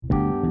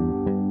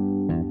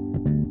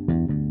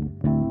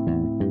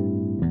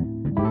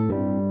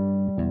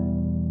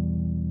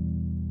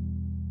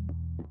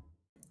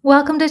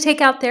Welcome to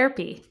Takeout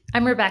Therapy.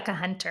 I'm Rebecca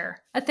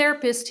Hunter, a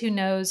therapist who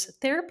knows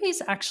therapy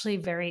is actually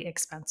very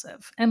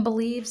expensive and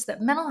believes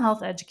that mental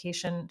health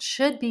education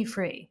should be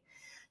free.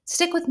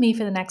 Stick with me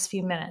for the next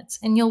few minutes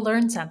and you'll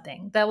learn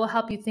something that will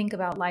help you think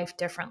about life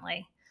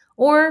differently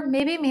or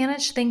maybe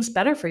manage things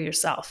better for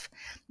yourself.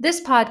 This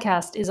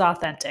podcast is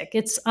authentic,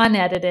 it's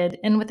unedited,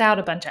 and without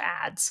a bunch of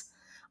ads.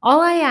 All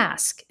I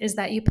ask is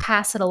that you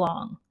pass it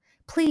along.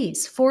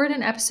 Please forward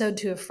an episode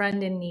to a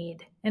friend in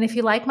need. And if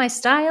you like my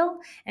style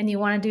and you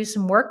want to do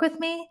some work with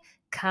me,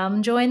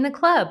 come join the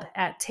club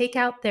at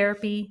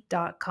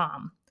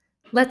takeouttherapy.com.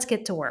 Let's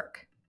get to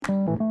work.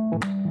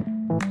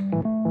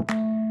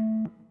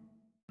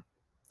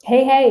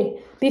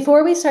 Hey,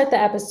 before we start the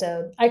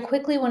episode, I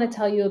quickly want to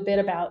tell you a bit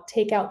about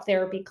Takeout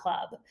Therapy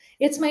Club.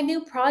 It's my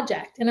new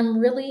project and I'm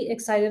really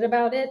excited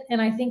about it,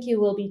 and I think you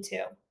will be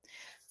too.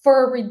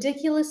 For a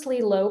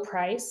ridiculously low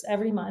price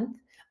every month,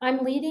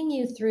 I'm leading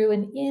you through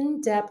an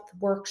in-depth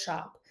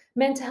workshop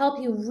meant to help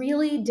you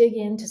really dig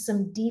into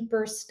some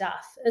deeper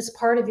stuff as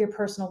part of your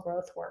personal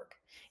growth work.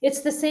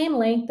 It's the same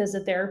length as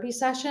a therapy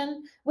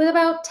session, with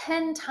about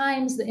 10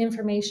 times the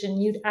information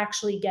you'd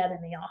actually get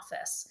in the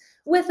office,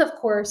 with, of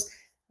course,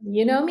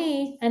 you know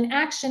me, an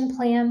action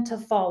plan to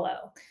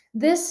follow.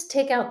 This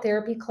Takeout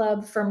Therapy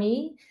Club for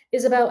me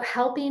is about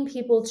helping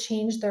people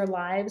change their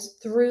lives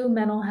through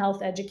mental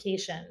health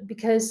education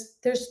because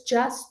there's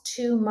just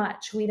too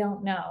much we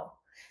don't know.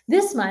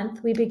 This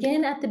month, we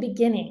begin at the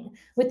beginning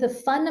with the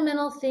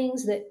fundamental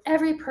things that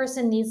every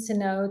person needs to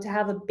know to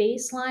have a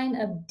baseline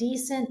of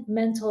decent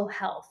mental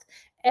health.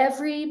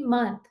 Every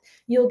month,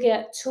 you'll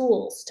get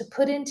tools to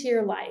put into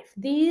your life.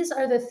 These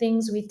are the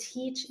things we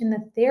teach in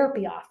the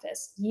therapy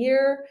office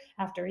year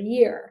after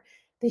year,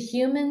 the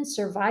human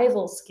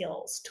survival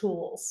skills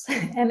tools.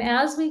 And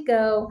as we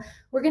go,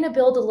 we're going to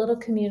build a little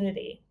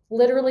community,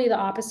 literally the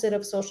opposite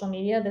of social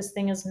media. This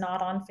thing is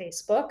not on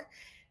Facebook.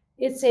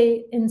 It's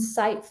a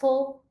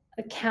insightful,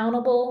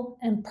 accountable,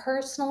 and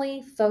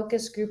personally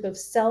focused group of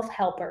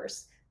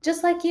self-helpers,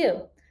 just like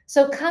you.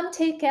 So come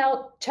check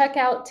out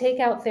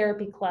Takeout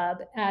Therapy Club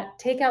at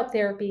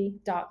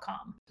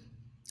takeouttherapy.com.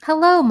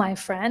 Hello, my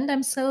friend.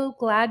 I'm so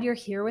glad you're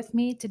here with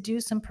me to do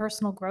some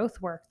personal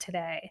growth work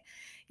today.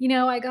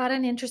 I got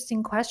an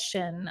interesting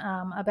question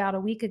about a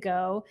week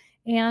ago,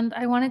 and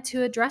I wanted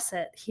to address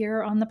it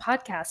here on the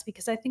podcast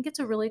because I think it's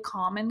a really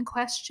common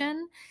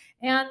question.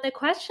 And the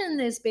question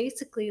is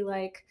basically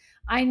like,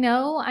 I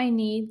know I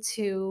need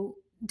to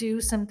do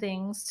some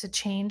things to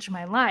change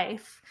my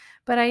life,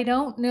 but I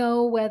don't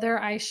know whether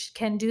I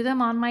can do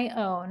them on my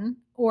own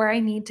or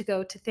I need to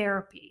go to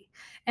therapy.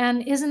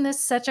 And isn't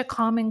this such a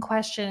common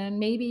question? And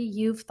maybe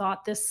you've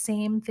thought this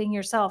same thing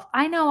yourself.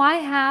 I know I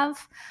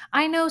have.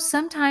 I know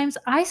sometimes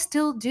I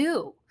still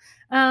do.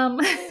 Um,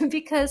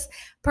 because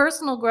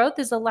personal growth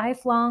is a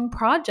lifelong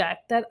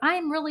project that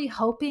I'm really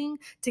hoping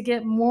to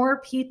get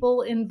more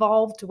people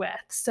involved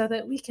with so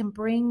that we can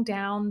bring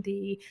down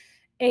the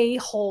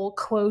a-hole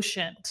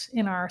quotient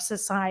in our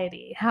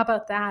society. How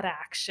about that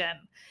action?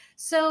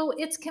 So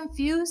it's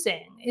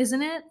confusing,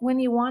 isn't it? When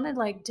you want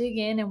to dig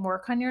in and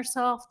work on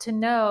yourself to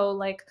know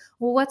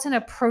well, what's an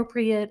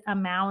appropriate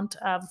amount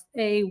of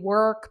A,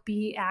 work,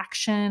 B,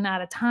 action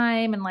at a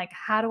time? And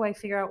how do I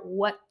figure out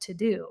what to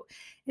do?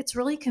 It's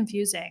really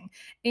confusing.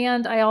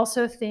 And I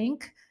also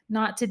think,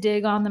 not to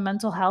dig on the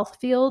mental health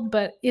field,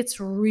 but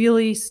it's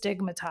really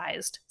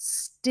stigmatized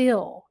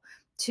still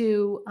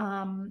to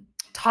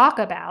talk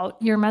about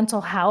your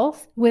mental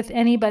health with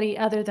anybody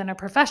other than a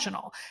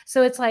professional.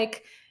 So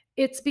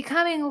it's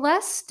becoming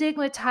less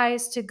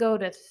stigmatized to go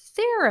to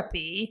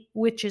therapy,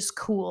 which is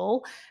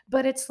cool,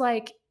 but it's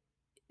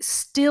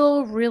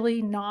still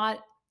really not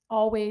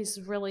always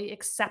really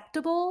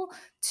acceptable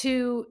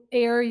to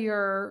air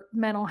your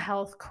mental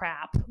health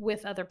crap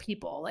with other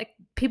people.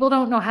 People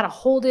don't know how to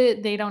hold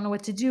it. They don't know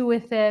what to do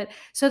with it.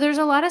 So there's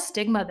a lot of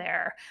stigma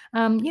there.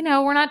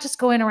 We're not just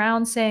going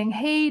around saying,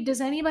 hey, does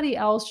anybody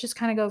else just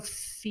kind of go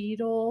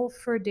fetal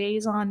for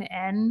days on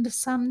end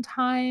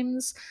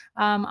sometimes?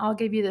 I'll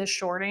give you the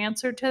short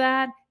answer to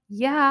that.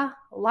 Yeah,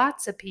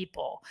 lots of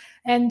people.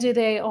 And do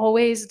they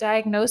always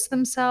diagnose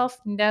themselves?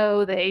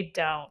 No, they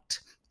don't.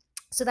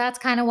 So that's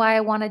kind of why I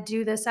want to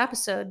do this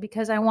episode,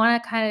 because I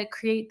want to kind of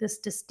create this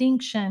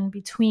distinction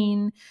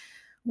between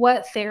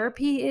what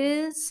therapy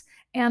is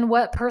and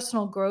what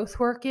personal growth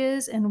work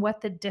is and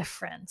what the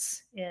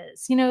difference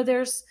is.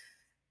 There's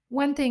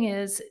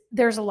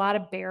a lot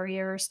of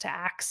barriers to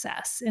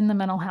access in the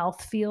mental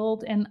health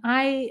field. And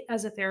I,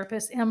 as a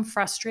therapist, am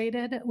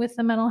frustrated with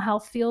the mental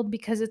health field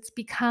because it's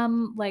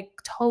become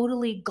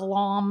totally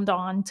glommed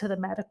onto the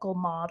medical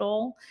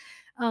model.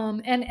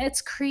 And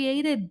it's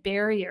created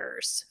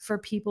barriers for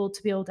people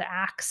to be able to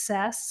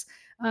access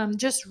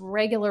just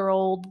regular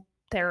old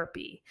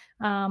therapy.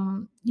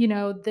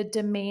 The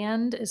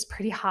demand is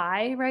pretty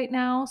high right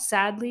now.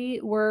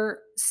 Sadly, we're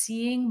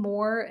seeing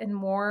more and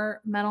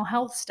more mental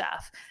health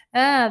stuff.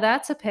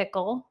 That's a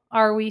pickle.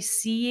 Are we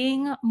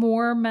seeing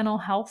more mental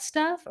health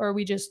stuff, or are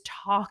we just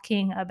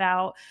talking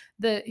about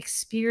the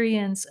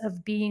experience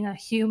of being a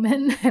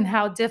human and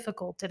how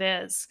difficult it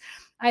is?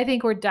 I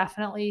think we're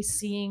definitely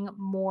seeing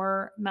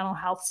more mental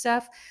health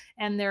stuff,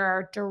 and there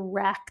are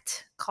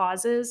direct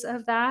causes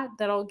of that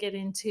that I'll get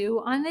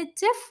into on a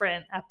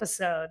different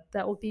episode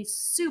that will be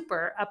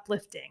super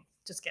uplifting.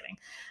 Just kidding.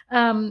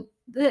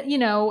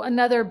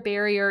 Another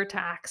barrier to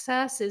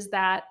access is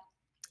that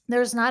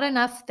there's not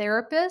enough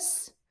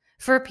therapists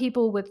for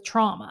people with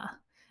trauma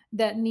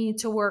that need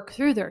to work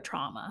through their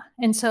trauma.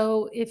 And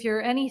so, if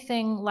you're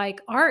anything like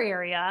our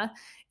area,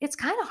 it's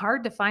kind of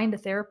hard to find a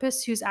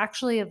therapist who's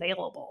actually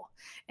available.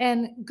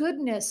 And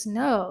goodness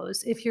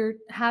knows if you're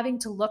having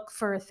to look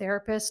for a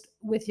therapist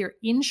with your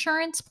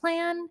insurance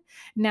plan,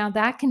 now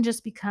that can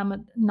just become a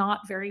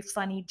not very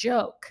funny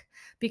joke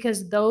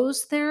because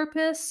those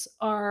therapists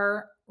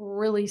are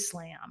really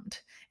slammed.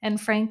 And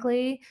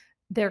frankly,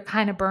 they're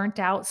kind of burnt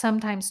out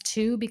sometimes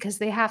too because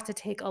they have to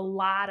take a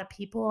lot of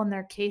people on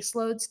their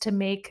caseloads to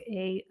make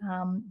a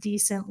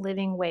decent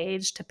living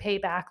wage to pay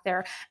back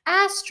their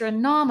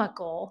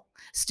astronomical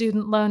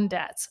student loan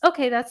debts.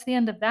 Okay, that's the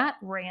end of that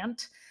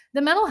rant.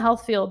 The mental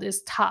health field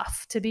is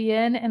tough to be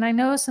in, and I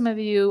know some of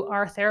you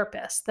are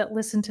therapists that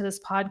listen to this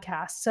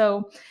podcast.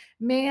 So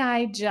may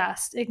I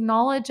just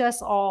acknowledge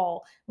us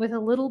all with a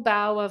little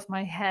bow of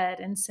my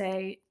head and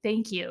say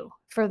thank you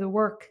for the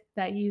work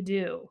that you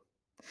do.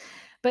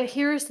 But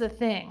here's the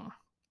thing,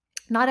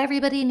 not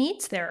everybody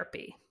needs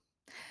therapy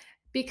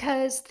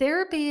because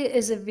therapy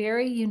is a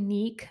very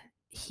unique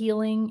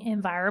healing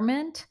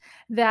environment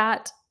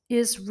that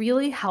is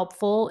really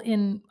helpful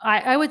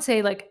I would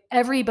say, like,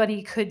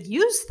 everybody could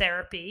use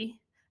therapy.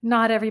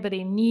 Not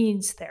everybody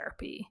needs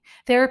therapy.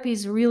 Therapy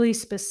is really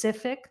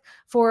specific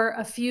for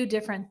a few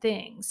different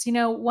things.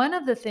 One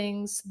of the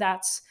things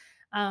that's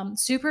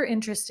super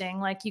interesting,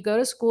 like you go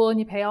to school and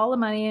you pay all the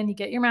money and you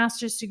get your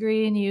master's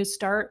degree and you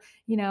start,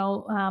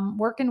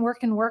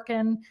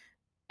 working.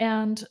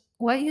 And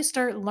what you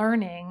start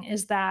learning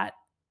is that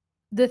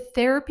the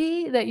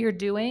therapy that you're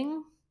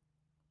doing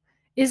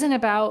isn't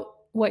about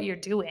what you're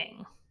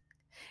doing.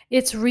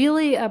 It's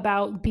really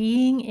about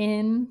being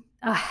in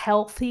a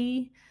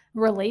healthy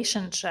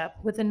relationship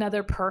with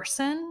another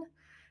person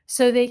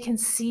so they can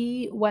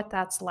see what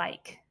that's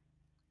like.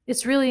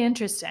 It's really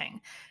interesting.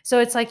 So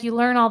it's like you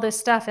learn all this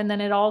stuff and then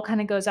it all kind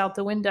of goes out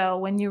the window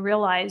when you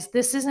realize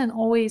this isn't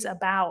always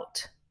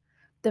about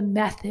the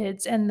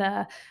methods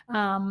and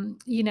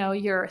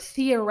your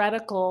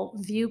theoretical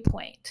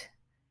viewpoint.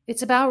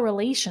 It's about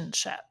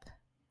relationship.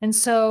 And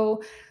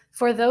so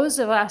for those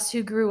of us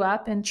who grew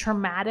up in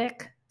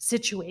traumatic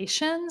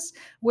situations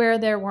where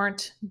there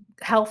weren't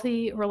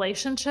healthy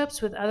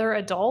relationships with other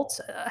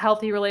adults,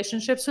 healthy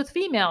relationships with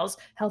females,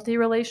 healthy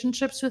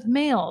relationships with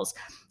males,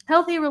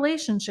 healthy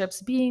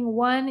relationships being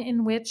one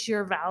in which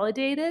you're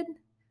validated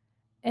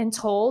and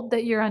told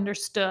that you're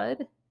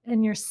understood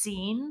and you're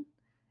seen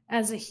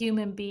as a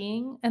human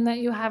being and that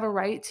you have a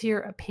right to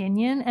your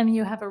opinion and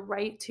you have a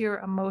right to your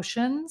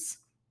emotions.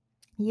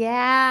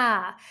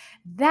 Yeah,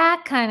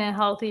 that kind of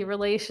healthy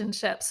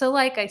relationship. So,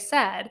 like I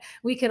said,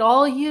 we could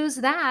all use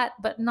that,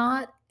 but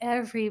not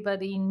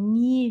everybody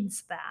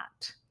needs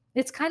that.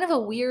 It's kind of a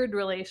weird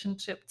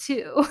relationship,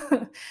 too,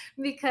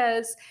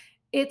 because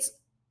it's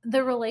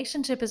the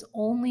relationship is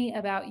only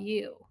about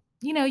you.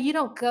 You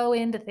don't go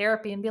into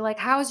therapy and be like,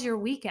 how's your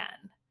weekend?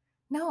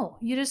 No,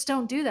 you just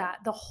don't do that.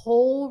 The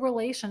whole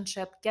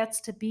relationship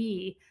gets to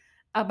be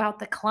about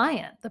the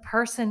client, the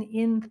person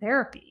in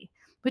therapy,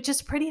 which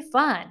is pretty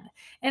fun.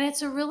 And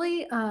it's a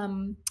really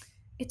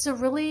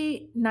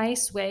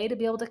nice way to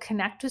be able to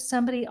connect with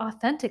somebody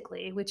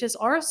authentically, which is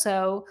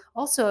also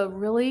a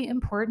really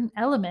important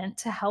element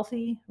to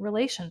healthy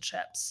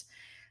relationships.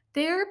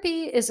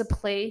 Therapy is a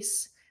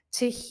place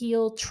to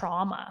heal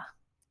trauma.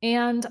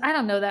 And I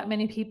don't know that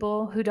many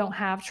people who don't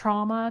have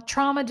trauma.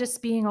 Trauma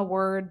just being a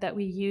word that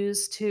we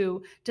use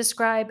to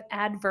describe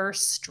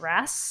adverse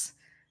stress.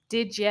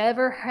 Did you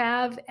ever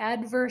have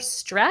adverse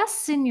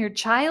stress in your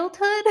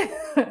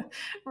childhood?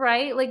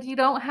 Right? Like, you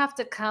don't have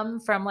to come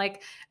from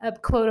like a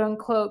quote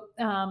unquote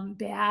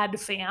bad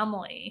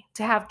family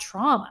to have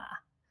trauma.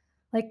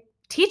 Like,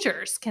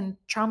 teachers can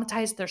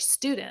traumatize their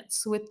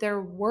students with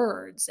their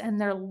words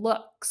and their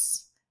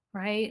looks,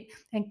 right?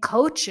 And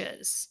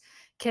coaches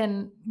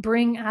can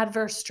bring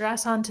adverse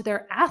stress onto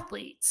their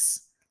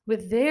athletes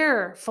with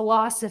their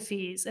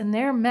philosophies and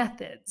their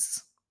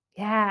methods.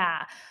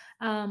 Yeah.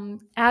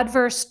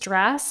 Adverse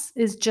stress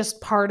is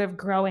just part of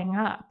growing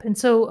up. And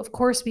so, of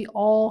course, we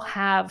all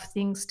have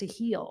things to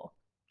heal.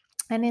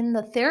 And in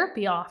the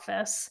therapy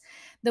office,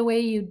 the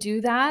way you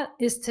do that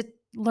is to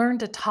learn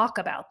to talk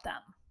about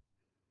them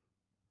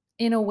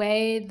in a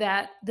way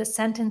that the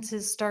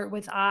sentences start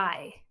with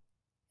I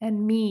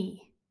and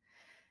me.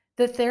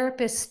 The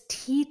therapist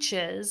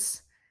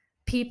teaches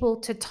people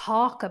to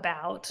talk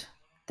about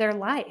their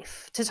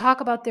life, to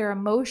talk about their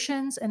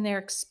emotions and their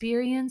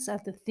experience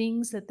of the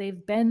things that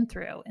they've been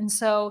through. And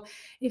so,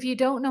 if you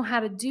don't know how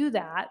to do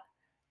that,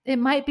 it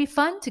might be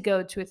fun to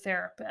go to a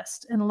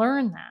therapist and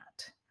learn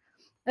that.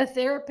 A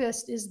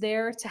therapist is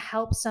there to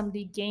help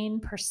somebody gain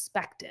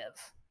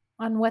perspective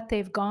on what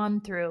they've gone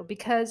through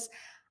because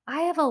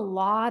I have a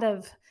lot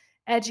of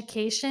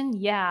Education,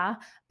 yeah,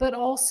 but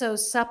also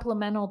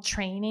supplemental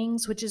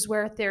trainings, which is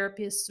where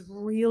therapists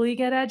really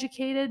get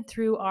educated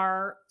through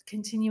our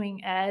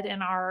continuing ed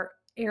and our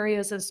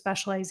areas of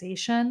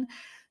specialization.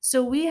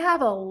 So we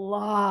have a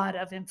lot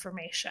of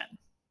information,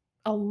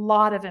 a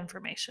lot of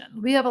information.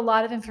 We have a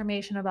lot of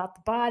information about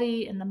the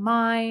body and the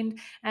mind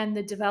and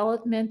the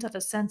development of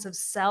a sense of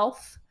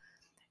self.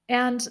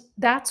 And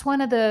that's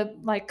one of the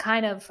like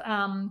kind of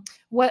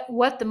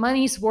what the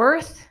money's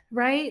worth,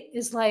 right?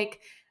 Is like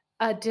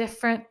a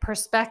different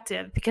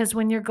perspective, because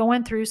when you're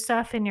going through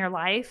stuff in your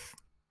life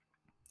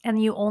and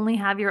you only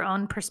have your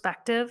own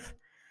perspective,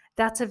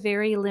 that's a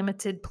very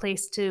limited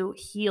place to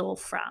heal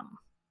from.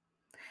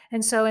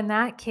 And so in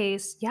that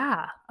case,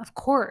 yeah, of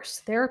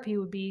course, therapy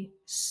would be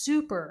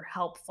super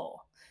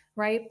helpful,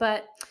 right?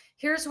 But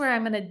here's where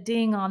I'm going to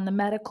ding on the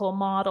medical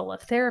model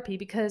of therapy,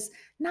 because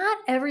not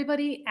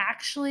everybody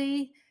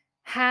actually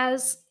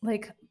has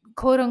like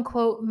quote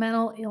unquote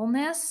mental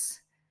illness.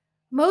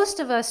 Most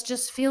of us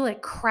just feel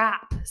like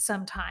crap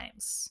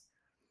sometimes.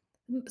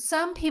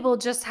 Some people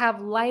just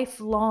have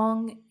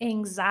lifelong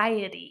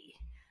anxiety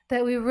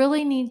that we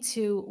really need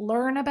to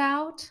learn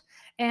about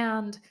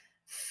and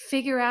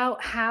figure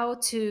out how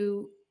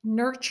to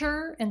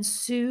nurture and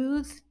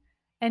soothe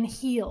and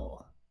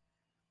heal.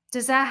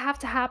 Does that have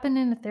to happen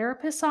in a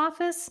therapist's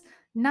office?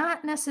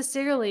 Not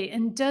necessarily.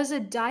 And does a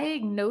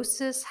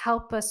diagnosis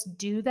help us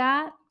do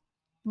that?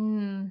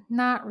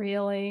 Not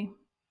really.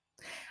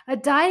 A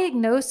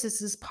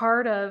diagnosis is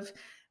part of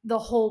the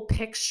whole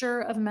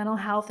picture of mental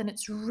health, and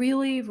it's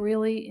really,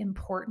 really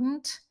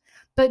important.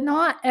 But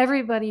not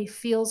everybody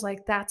feels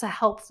like that's a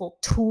helpful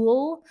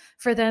tool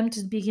for them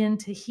to begin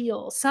to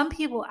heal. Some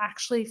people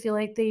actually feel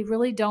like they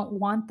really don't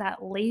want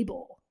that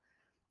label.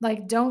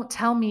 Like, don't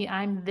tell me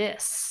I'm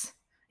this.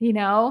 You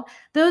know,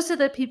 those are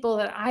the people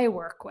that I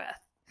work with.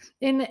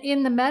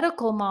 In the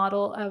medical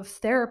model of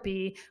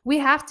therapy, we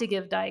have to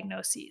give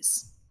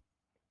diagnoses.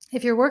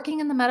 If you're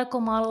working in the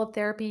medical model of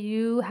therapy,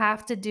 you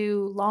have to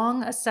do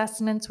long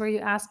assessments where you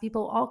ask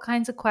people all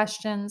kinds of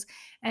questions,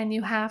 and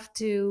you have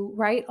to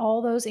write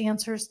all those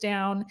answers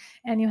down,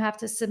 and you have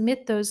to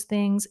submit those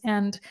things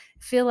and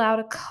fill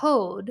out a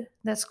code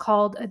that's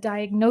called a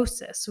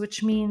diagnosis,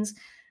 which means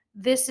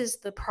this is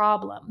the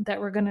problem that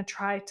we're going to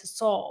try to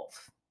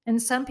solve. And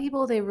some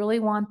people, they really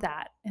want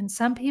that. And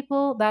some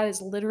people, that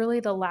is literally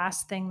the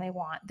last thing they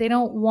want. They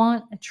don't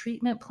want a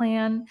treatment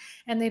plan,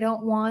 and they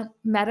don't want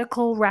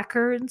medical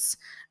records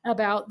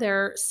about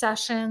their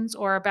sessions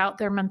or about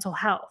their mental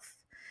health.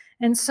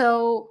 And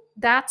so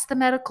that's the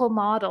medical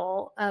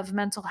model of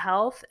mental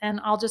health. And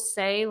I'll just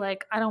say,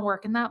 like, I don't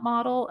work in that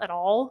model at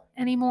all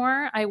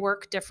anymore. I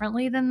work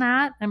differently than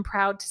that. I'm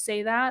proud to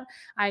say that.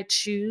 I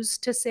choose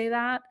to say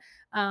that,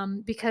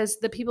 because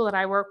the people that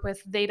I work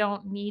with, they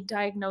don't need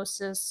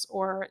diagnosis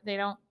or they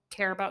don't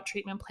care about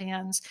treatment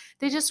plans.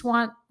 They just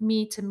want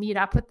me to meet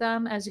up with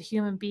them as a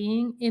human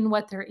being in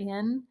what they're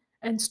in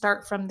and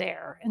start from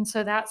there. And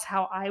so that's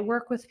how I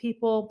work with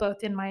people,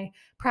 both in my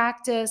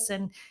practice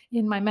and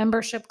in my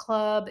membership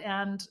club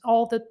and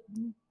all the,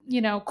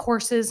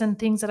 courses and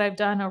things that I've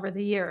done over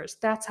the years.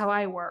 That's how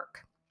I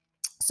work.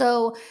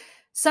 So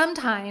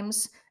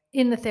sometimes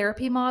in the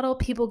therapy model,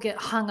 people get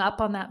hung up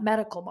on that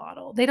medical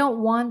model. They don't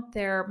want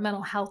their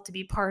mental health to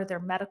be part of their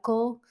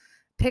medical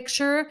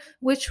picture,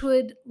 which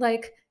would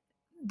like,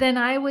 then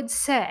I would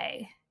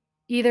say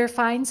either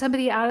find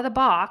somebody out of the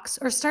box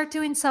or start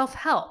doing self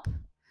help,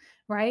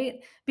 right?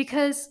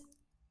 Because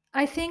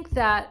I think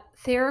that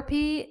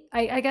therapy,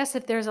 I guess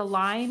if there's a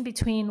line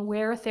between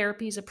where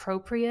therapy is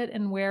appropriate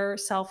and where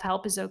self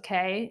help is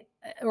okay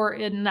or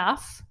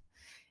enough,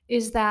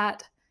 is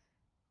that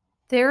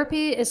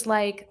therapy is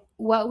like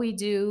what we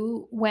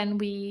do when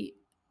we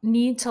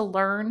need to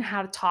learn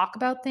how to talk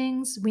about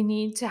things. We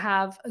need to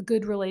have a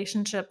good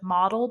relationship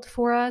modeled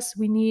for us.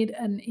 We need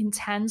an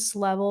intense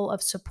level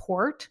of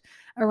support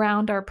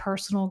around our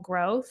personal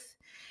growth.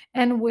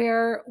 And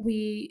where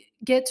we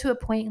get to a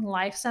point in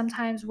life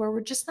sometimes where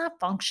we're just not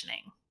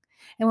functioning.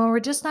 And when we're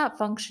just not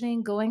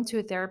functioning, going to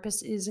a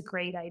therapist is a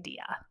great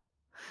idea.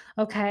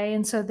 Okay.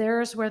 And so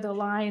there's where the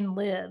line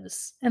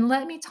lives. And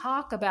let me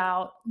talk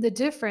about the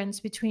difference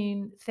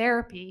between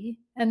therapy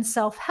and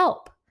self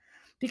help,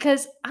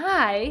 because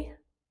I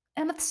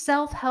am a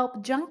self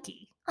help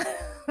junkie.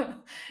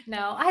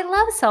 No, I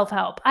love self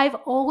help. I've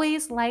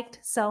always liked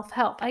self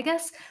help. I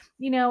guess,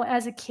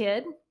 as a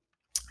kid,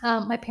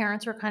 my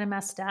parents were kind of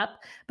messed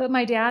up, but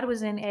my dad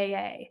was in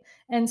AA.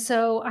 And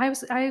so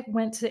I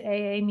went to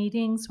AA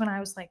meetings when I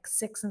was like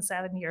 6 and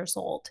 7 years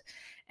old.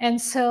 And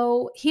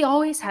so he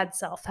always had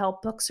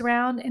self-help books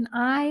around, and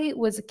I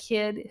was a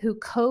kid who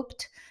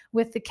coped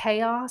with the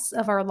chaos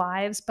of our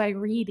lives by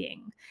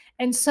reading.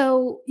 And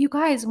so, you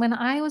guys, when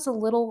I was a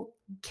little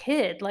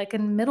kid, like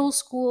in middle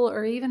school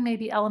or even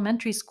maybe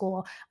elementary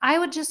school, I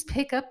would just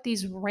pick up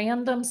these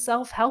random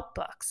self-help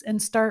books and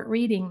start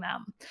reading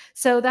them.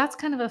 So that's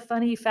kind of a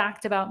funny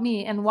fact about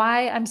me and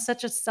why I'm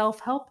such a self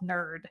help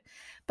nerd.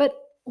 But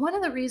one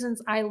of the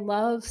reasons I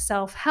love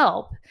self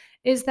help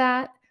is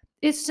that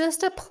It's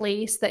just a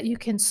place that you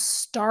can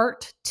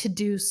start to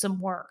do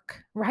some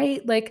work,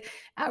 right? Like,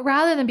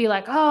 rather than be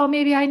like, "Oh,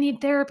 maybe I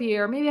need therapy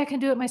or maybe I can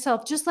do it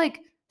myself." Just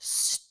like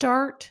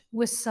start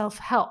with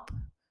self-help.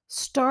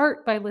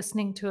 Start by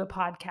listening to a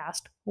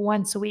podcast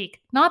once a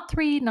week. Not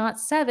 3, not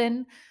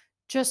 7,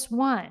 just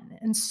 1,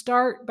 and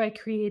start by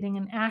creating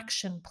an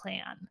action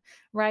plan,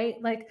 right?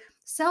 Like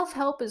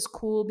self-help is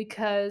cool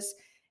because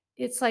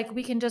it's like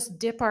we can just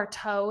dip our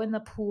toe in the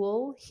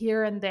pool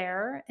here and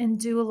there and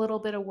do a little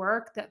bit of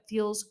work that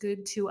feels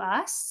good to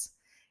us.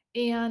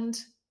 And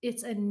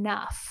it's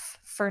enough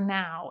for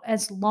now.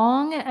 As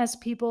long as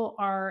people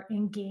are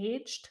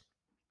engaged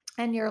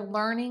and you're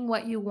learning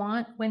what you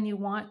want when you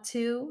want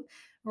to,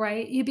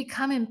 right? You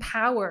become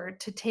empowered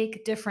to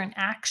take different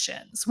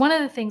actions. One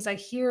of the things I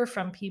hear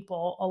from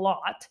people a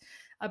lot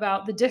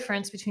about the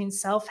difference between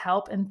self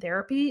help and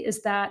therapy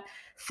is that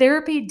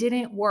therapy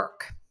didn't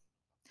work,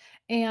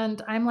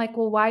 and I'm like,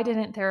 well, why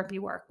didn't therapy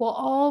work? Well,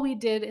 all we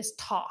did is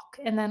talk.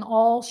 And then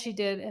all she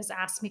did is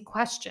ask me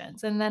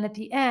questions. And then at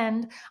the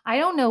end, I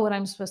don't know what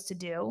I'm supposed to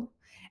do.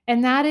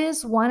 And that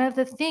is one of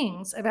the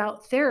things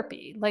about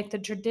therapy. Like the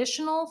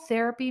traditional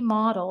therapy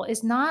model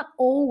is not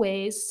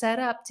always set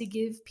up to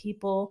give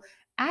people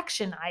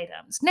action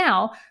items.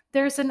 Now,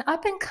 there's an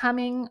up and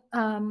coming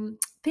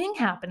thing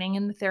happening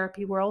in the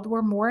therapy world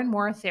where more and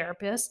more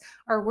therapists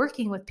are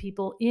working with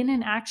people in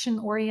an action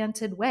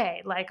oriented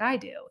way, like I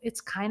do. It's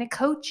kind of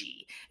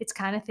coachy, it's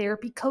kind of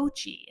therapy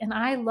coachy. And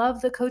I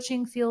love the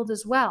coaching field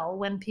as well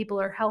when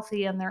people are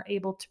healthy and they're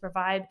able to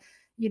provide,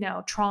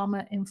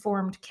 trauma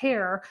informed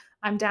care.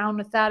 I'm down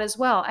with that as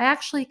well. I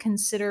actually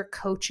consider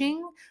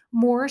coaching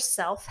more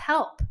self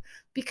help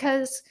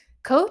because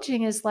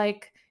coaching is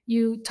like,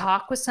 you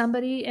talk with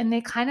somebody and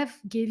they kind of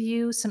give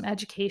you some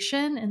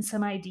education and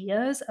some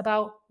ideas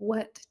about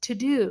what to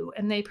do,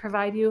 and they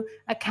provide you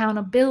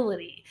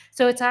accountability.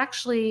 So it's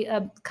actually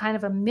a kind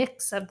of a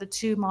mix of the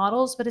two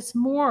models, but it's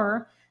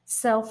more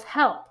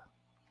self-help.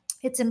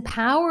 It's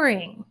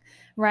empowering,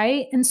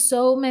 right? And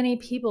so many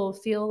people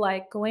feel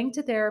like going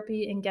to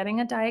therapy and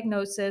getting a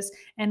diagnosis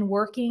and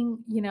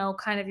working,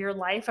 kind of your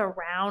life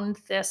around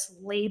this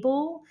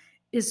label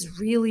is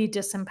really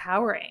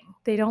disempowering.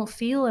 They don't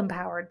feel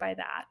empowered by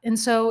that. And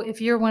so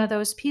if you're one of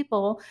those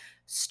people,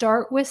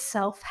 start with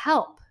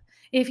self-help.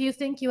 If you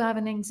think you have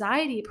an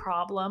anxiety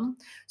problem,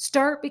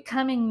 start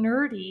becoming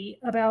nerdy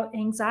about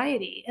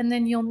anxiety, and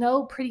then you'll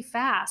know pretty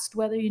fast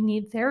whether you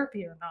need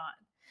therapy or not.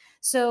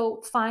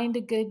 So find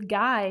a good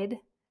guide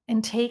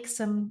and take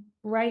some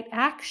right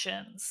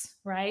actions,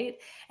 right?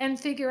 And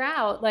figure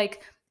out,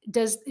 like,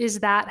 is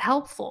that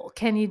helpful?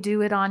 Can you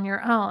do it on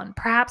your own?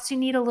 Perhaps you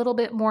need a little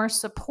bit more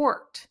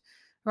support,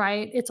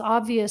 right? It's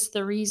obvious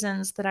the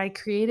reasons that I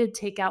created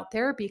Takeout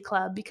Therapy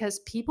Club, because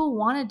people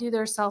want to do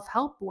their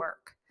self-help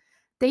work.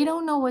 They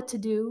don't know what to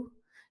do.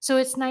 So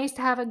it's nice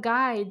to have a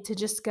guide to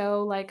just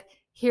go like,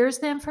 here's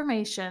the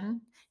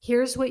information,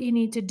 here's what you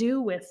need to do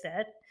with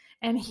it,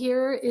 and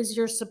here is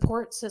your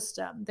support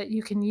system that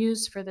you can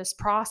use for this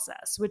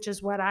process, which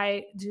is what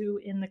I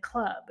do in the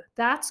club.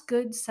 That's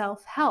good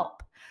self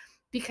help,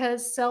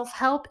 because self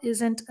help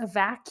isn't a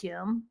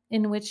vacuum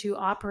in which you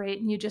operate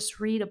and you just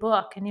read a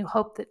book and you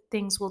hope that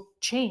things will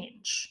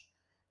change.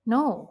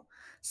 No,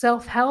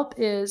 self help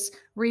is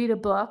read a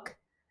book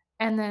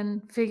and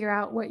then figure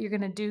out what you're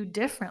going to do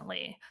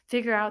differently.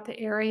 Figure out the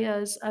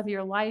areas of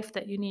your life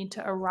that you need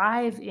to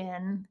arrive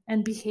in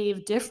and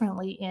behave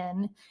differently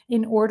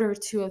in order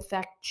to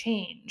affect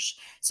change.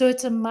 So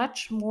it's a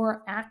much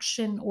more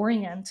action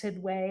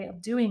oriented way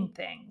of doing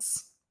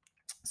things.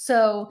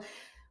 So,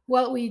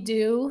 what we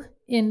do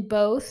in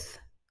both,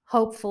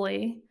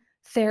 hopefully,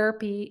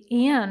 therapy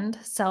and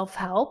self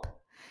help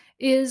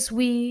is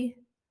we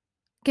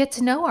get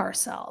to know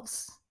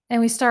ourselves and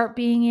we start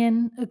being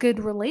in a good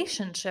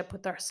relationship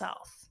with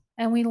ourselves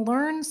and we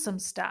learn some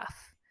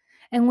stuff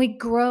and we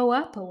grow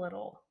up a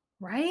little,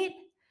 right?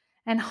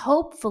 And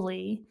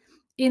hopefully,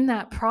 in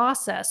that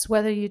process,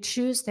 whether you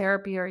choose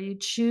therapy or you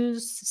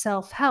choose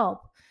self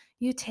help,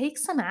 you take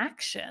some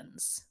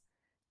actions.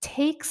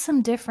 Take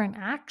some different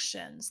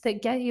actions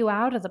that get you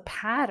out of the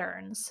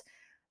patterns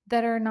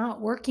that are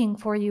not working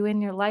for you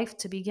in your life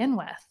to begin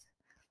with.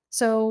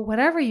 So,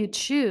 whatever you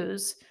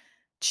choose,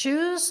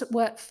 choose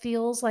what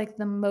feels like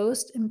the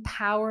most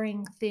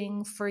empowering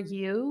thing for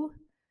you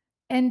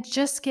and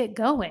just get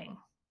going.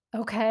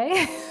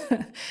 Okay.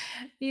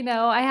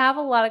 I have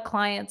a lot of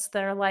clients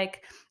that are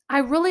like, I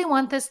really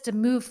want this to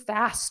move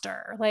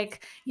faster.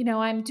 Like,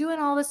 I'm doing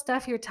all this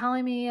stuff you're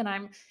telling me,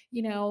 and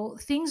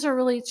things are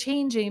really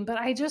changing, but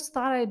I just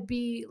thought I'd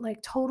be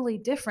like totally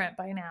different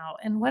by now.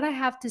 And what I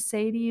have to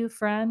say to you,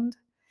 friend,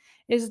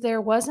 is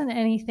there wasn't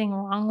anything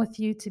wrong with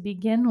you to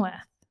begin with.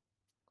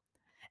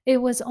 It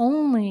was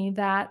only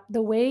that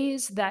the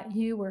ways that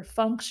you were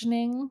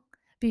functioning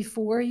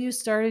before you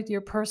started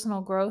your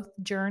personal growth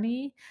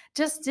journey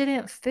just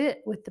didn't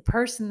fit with the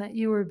person that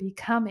you were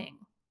becoming.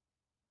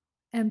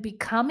 And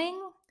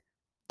becoming,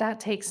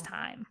 that takes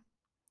time.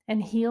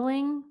 And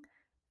healing,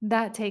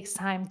 that takes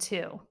time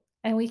too.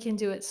 And we can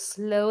do it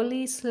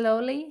slowly,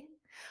 slowly,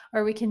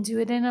 or we can do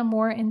it in a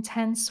more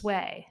intense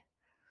way.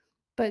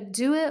 But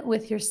do it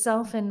with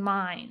yourself in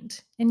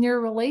mind, in your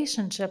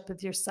relationship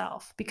with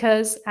yourself,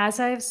 because as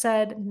I've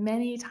said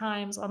many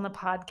times on the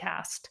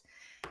podcast,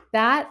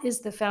 that is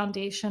the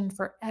foundation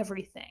for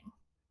everything,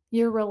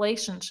 your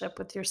relationship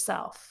with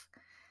yourself.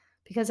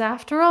 Because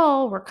after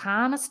all, we're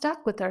kind of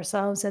stuck with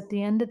ourselves at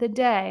the end of the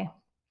day.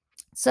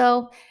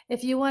 So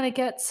if you want to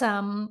get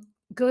some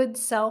good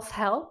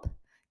self-help,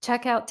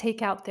 check out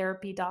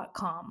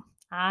takeouttherapy.com.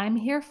 I'm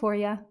here for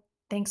you.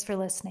 Thanks for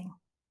listening.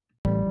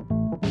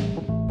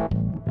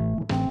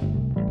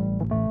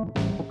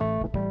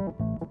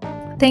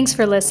 Thanks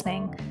for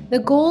listening. The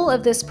goal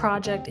of this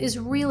project is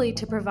really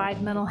to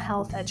provide mental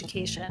health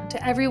education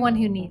to everyone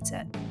who needs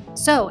it.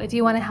 So if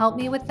you want to help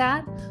me with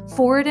that,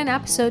 forward an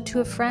episode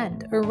to a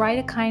friend or write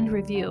a kind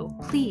review,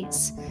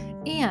 please.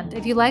 And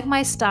if you like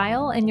my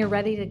style and you're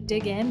ready to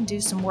dig in, do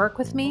some work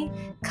with me,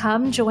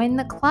 come join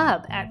the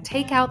club at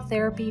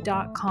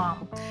takeouttherapy.com,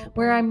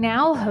 where I'm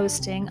now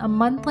hosting a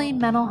monthly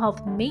mental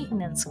health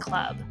maintenance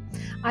club.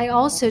 I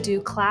also do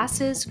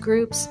classes,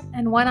 groups,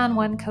 and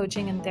one-on-one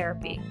coaching and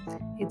therapy.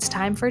 It's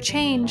time for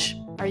change.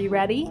 Are you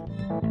ready?